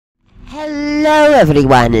Hello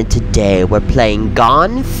everyone, and today we're playing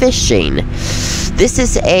Gone Fishing. This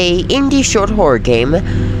is a indie short horror game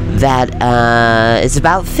that is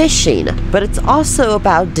about fishing, but it's also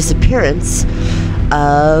about disappearance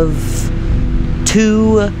of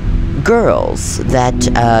two girls that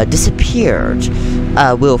disappeared.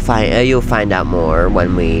 You'll find out more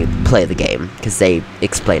when we play the game, because they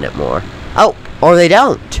explain it more. Oh, or they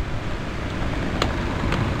don't.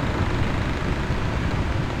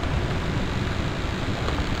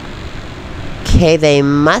 Okay, they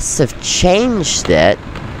must have changed it.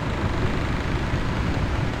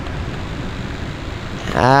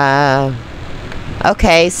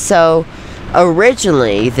 Okay, so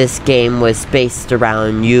originally this game was based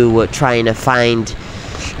around you trying to find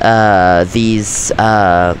these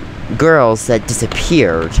girls that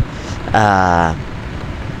disappeared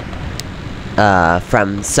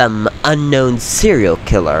from some unknown serial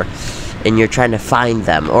killer, and you're trying to find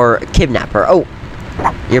them, or kidnapper. Oh,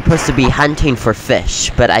 you're supposed to be hunting for fish,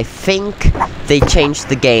 but I think they changed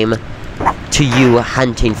the game to you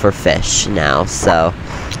hunting for fish now, so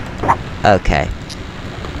okay.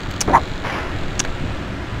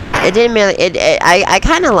 It didn't really, I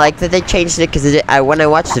kind of like that they changed it, because when I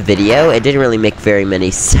watched the video, it didn't really make very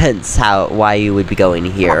many sense why you would be going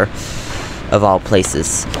here, of all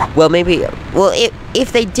places. Well, maybe, well,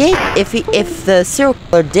 if they did, if the serial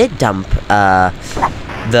killer did dump,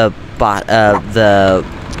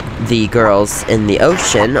 the girls in the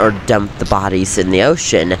ocean, or dump the bodies in the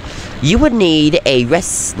ocean, you would need a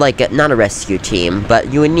not a rescue team,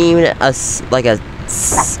 but you would need a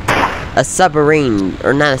submarine,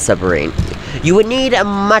 or not a submarine. You would need a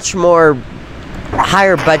much more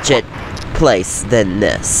higher budget place than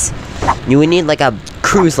this. You would need like a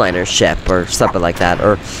cruise liner ship or something like that,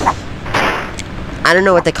 or I don't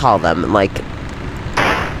know what they call them, like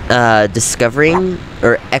discovering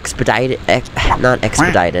or expedited, not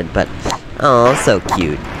expedited, but oh, so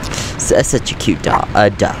cute, such a cute duck.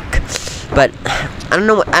 But I don't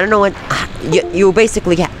know what you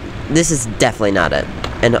basically. This is definitely not it.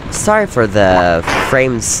 And sorry for the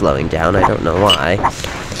frames slowing down. I don't know why.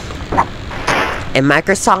 And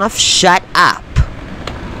Microsoft, shut up!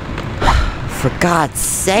 For God's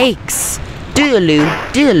sakes! Doodaloo,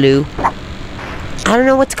 doodaloo. I don't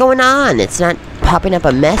know what's going on. It's not popping up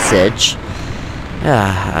a message.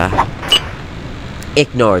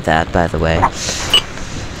 Ignore that, by the way.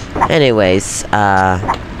 Anyways,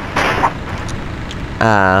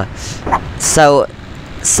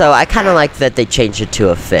 so I kind of like that they changed it to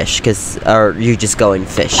a fish, or you just going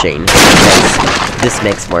fishing, because this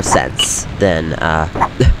makes more sense than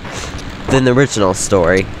the original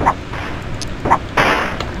story.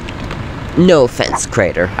 No offense,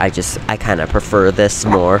 Crater. I kind of prefer this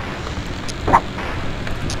more.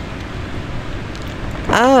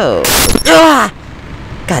 Oh. Ah!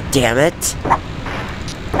 God damn it.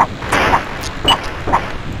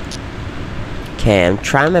 Okay, I'm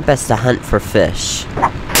trying my best to hunt for fish.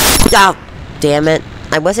 Oh, damn it.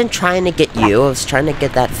 I wasn't trying to get you. I was trying to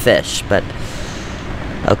get that fish, but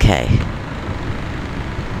okay.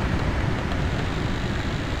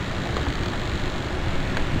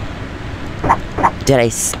 Did I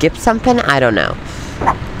skip something? I don't know.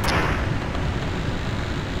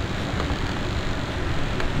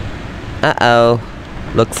 Uh-oh.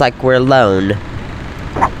 Looks like we're alone.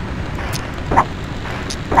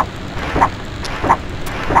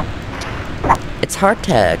 It's hard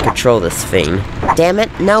to control this thing. Damn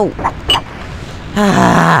it, no!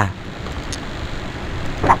 Ah!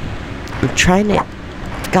 I'm trying to...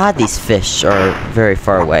 God, these fish are very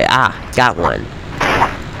far away. Ah, got one.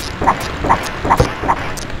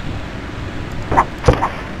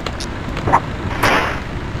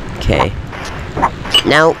 Okay.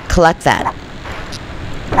 Now, collect that.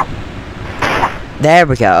 There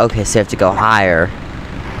we go. Okay, so you have to go higher.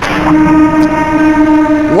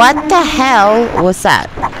 What the hell was that?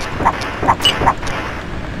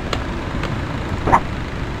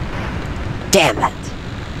 Damn it.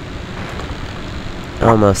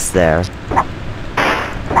 Almost there.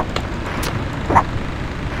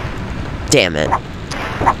 Damn it.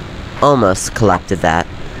 Almost collected that.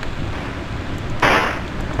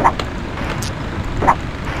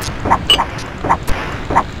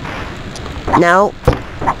 No.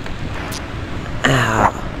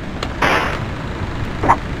 Ow.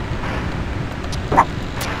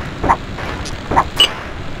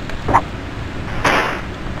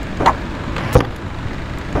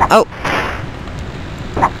 Oh.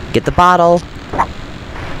 Get the bottle.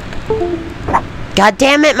 God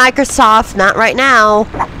damn it, Microsoft. Not right now.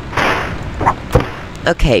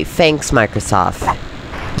 Okay, thanks, Microsoft.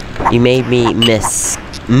 You made me miss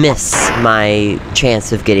miss my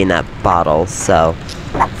chance of getting that bottle, so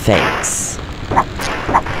thanks.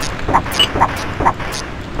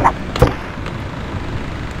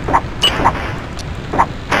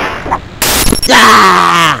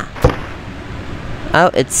 Ah! Oh,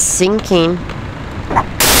 it's sinking.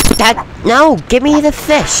 God, no, give me the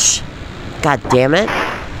fish. God damn it.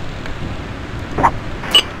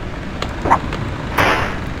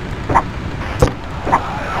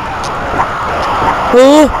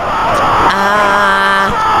 Oh!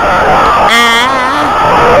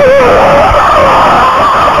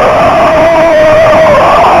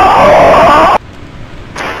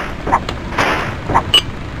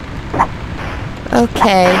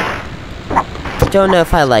 Okay. Don't know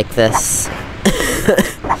if I like this.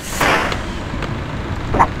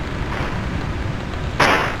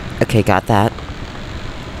 Okay, got that.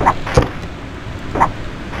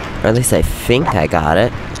 Or at least I think I got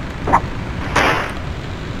it.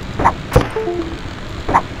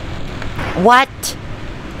 What?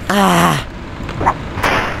 Ah.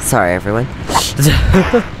 Sorry, everyone.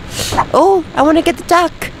 Oh, I want to get the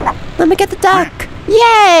duck. Let me get the duck.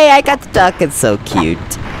 Yay, I got the duck. It's so cute.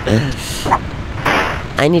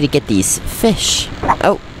 I need to get these fish.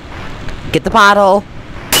 Oh, get the bottle.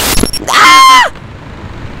 Ah!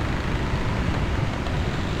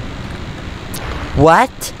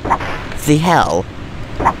 What the hell?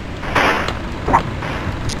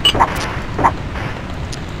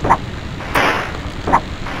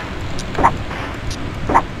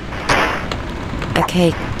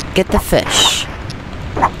 Okay, get the fish.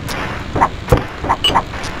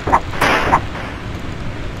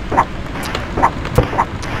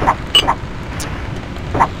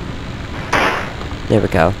 There we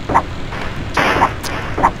go.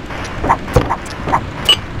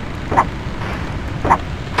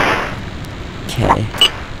 Okay.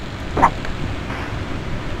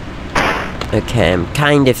 Okay, I'm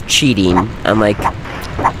kind of cheating. I'm like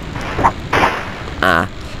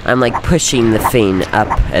pushing the thing up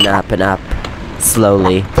and up and up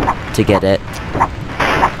slowly to get it.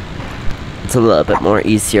 It's a little bit more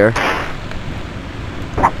easier.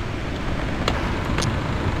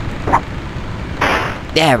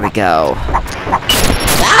 There we go.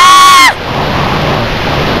 Ah!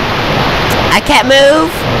 I can't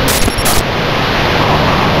move.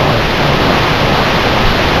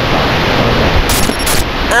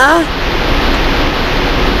 Ah!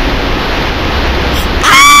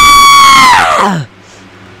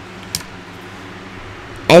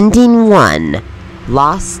 Ending 1.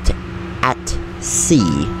 Lost at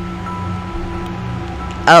sea.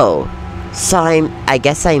 Oh. So I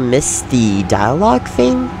guess I missed the dialogue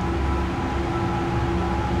thing?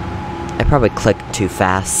 I probably clicked too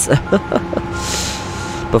fast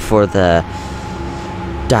before the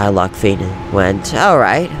dialogue thing went.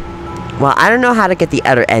 Alright. Well, I don't know how to get the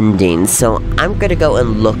other endings, so I'm gonna go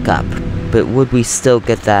and look up. But would we still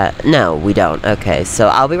get that? No, we don't. Okay, so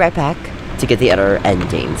I'll be right back to get the other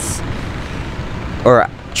endings. Or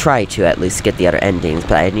try to at least get the other endings,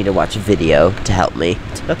 but I need to watch a video to help me.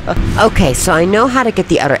 Okay, so I know how to get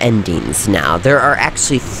the other endings now. There are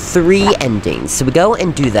actually 3 endings, so we go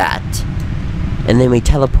and do that. And then we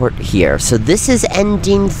teleport here. So this is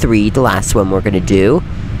ending 3, the last one we're gonna do.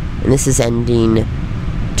 And this is ending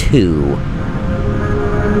 2.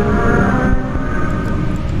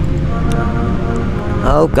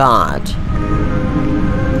 Oh god.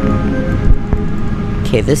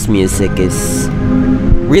 Okay, this music is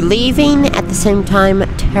relieving, at the same time,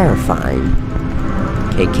 terrifying.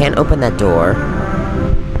 Okay, can't open that door.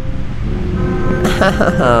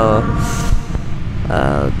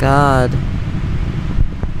 Oh god.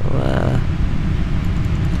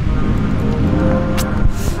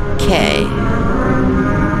 Okay.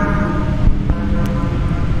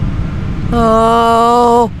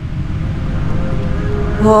 Oh.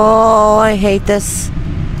 Oh, I hate this.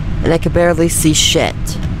 And I can barely see shit.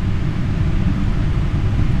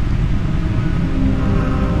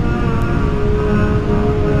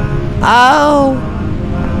 Oh!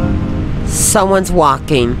 Someone's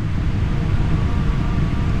walking.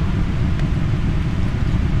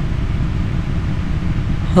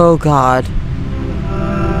 Oh god.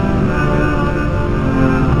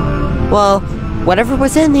 Well, whatever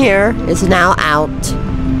was in here is now out.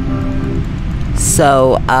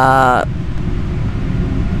 So,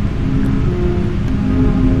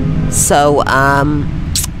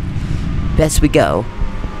 best we go.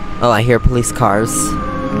 Oh, I hear police cars.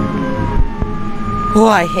 Oh,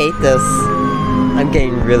 I hate this. I'm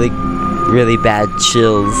getting really, really bad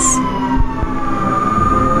chills.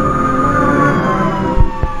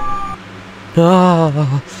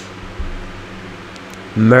 Oh.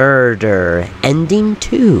 Murder. Ending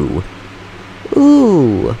 2.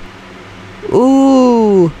 Ooh.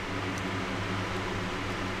 Ooh.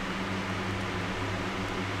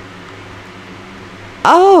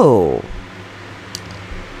 Oh.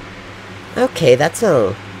 Okay, that's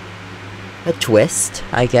a twist,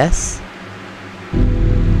 I guess.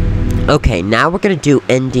 Okay, now we're gonna do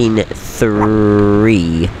ending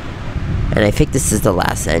 3. And I think this is the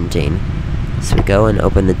last ending. So we go and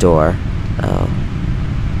open the door. Oh.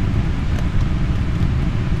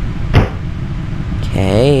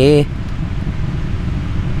 Okay.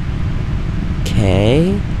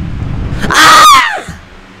 Okay. Ah!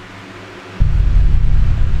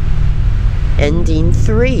 Ending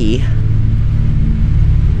 3.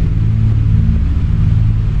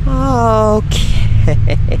 Okay.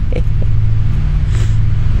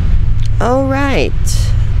 Alright.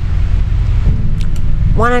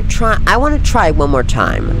 I wanna try one more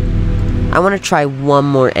time. I wanna try one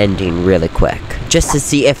more ending really quick. Just to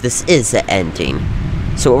see if this is the ending.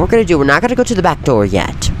 So what we're gonna do, we're not gonna go to the back door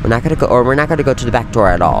yet. We're not gonna go to the back door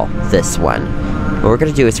at all. This one. What we're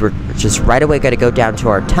gonna do is we're just right away gonna go down to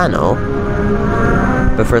our tunnel.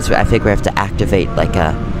 But first, I think we have to activate, like,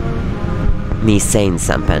 me saying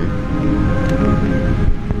something.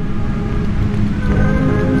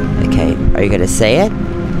 Okay, are you gonna say it?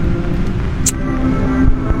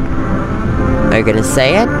 Are you gonna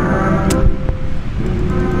say it?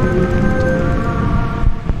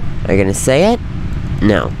 Are you gonna say it?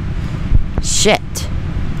 No. Shit.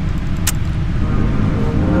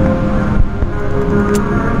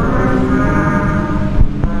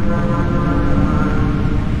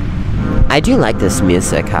 I do like this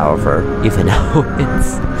music, however, even though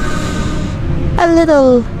it's a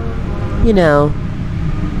little, you know,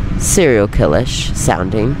 serial killish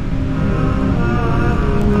sounding.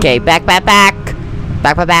 Okay, back.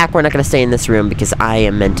 We're not gonna stay in this room because I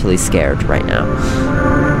am mentally scared right now.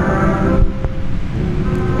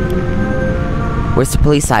 Where's the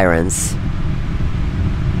police sirens?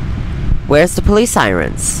 Where's the police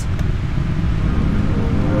sirens?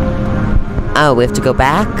 Oh, we have to go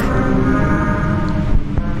back?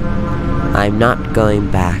 I'm not going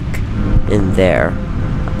back in there.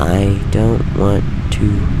 I don't want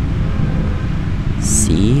to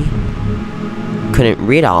see. Couldn't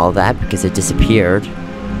read all of that because it disappeared.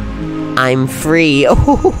 I'm free.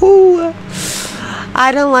 Oh,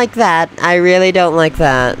 I don't like that. I really don't like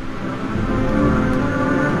that.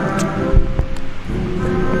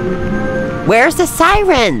 Where's the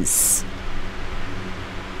sirens?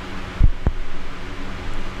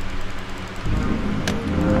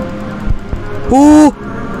 Ooh!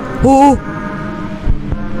 Ooh!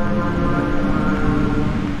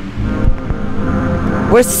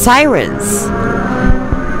 Where's the sirens?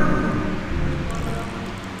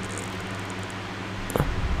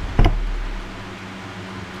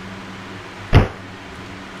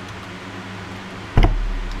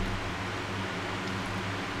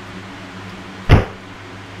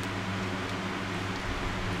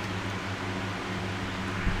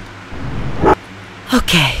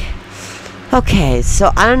 Okay,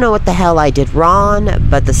 so I don't know what the hell I did wrong,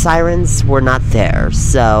 but the sirens were not there,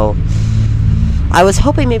 so I was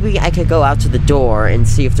hoping maybe I could go out to the door and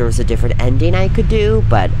see if there was a different ending I could do,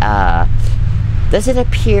 but doesn't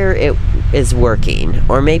appear it is working.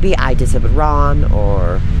 Or maybe I did something wrong,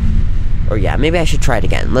 or yeah, maybe I should try it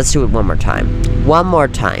again. Let's do it one more time. One more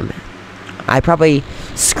time. I probably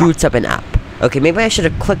screwed something up. Okay, maybe I should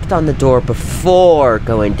have clicked on the door before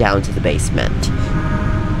going down to the basement.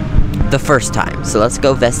 The first time. So let's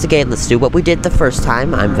go investigate. Let's do what we did the first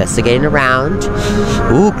time. I'm investigating around.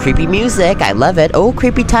 Ooh, creepy music. I love it. Oh,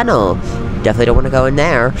 creepy tunnel. Definitely don't want to go in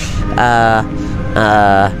there.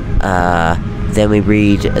 Then we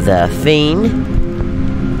read the thing.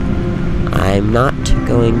 I'm not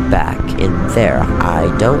going back in there.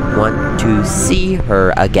 I don't want to see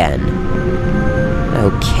her again.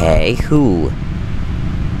 Okay, who?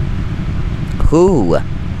 Who?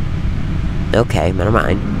 Okay, never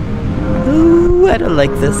mind. Ooh, I don't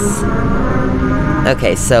like this.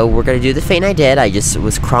 Okay, so we're gonna do the feint I did. I just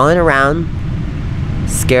was crawling around,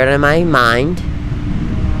 scared out of my mind.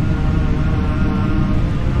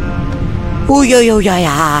 Ooh,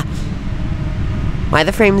 yeah. Why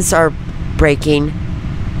the frames are breaking?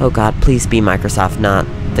 Oh god, please be Microsoft, not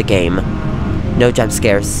the game. No jump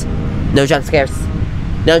scares. No jump scares.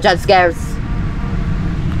 No jump scares.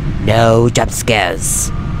 No jump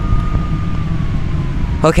scares.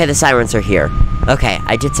 Okay, the sirens are here. Okay,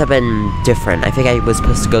 I did something different. I think I was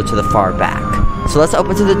supposed to go to the far back. So let's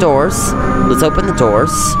open to the doors. Let's open the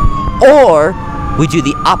doors. Or we do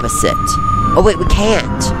the opposite. Oh wait, we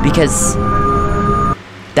can't. Because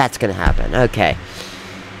That's gonna happen. Okay.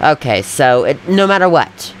 Okay, so no matter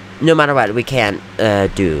what, we can't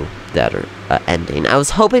do the other ending. I was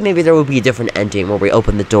hoping maybe there would be a different ending where we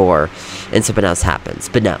open the door and something else happens,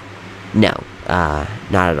 but no, not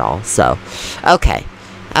at all. So, okay,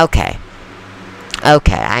 I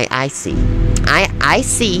see. I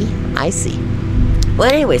see. Well,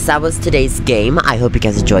 anyways, that was today's game. I hope you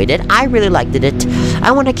guys enjoyed it. I really liked it.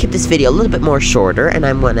 I want to keep this video a little bit more shorter, and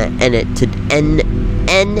I'm going to end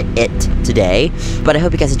it today. But I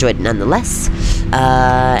hope you guys enjoyed it nonetheless.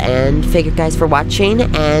 And thank you guys for watching.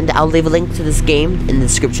 And I'll leave a link to this game in the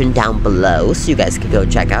description down below, so you guys can go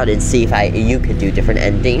check out and see if you could do different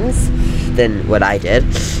endings than what I did.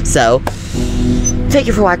 So, thank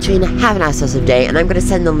you for watching. Have an awesome day, and I'm going to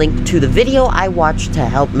send the link to the video I watched to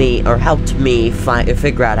helped me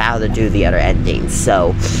figure out how to do the other endings.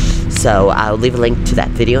 So I'll leave a link to that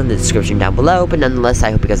video in the description down below. But nonetheless,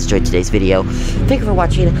 I hope you guys enjoyed today's video. Thank you for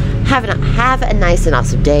watching. Have a nice and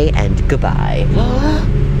awesome day, and goodbye.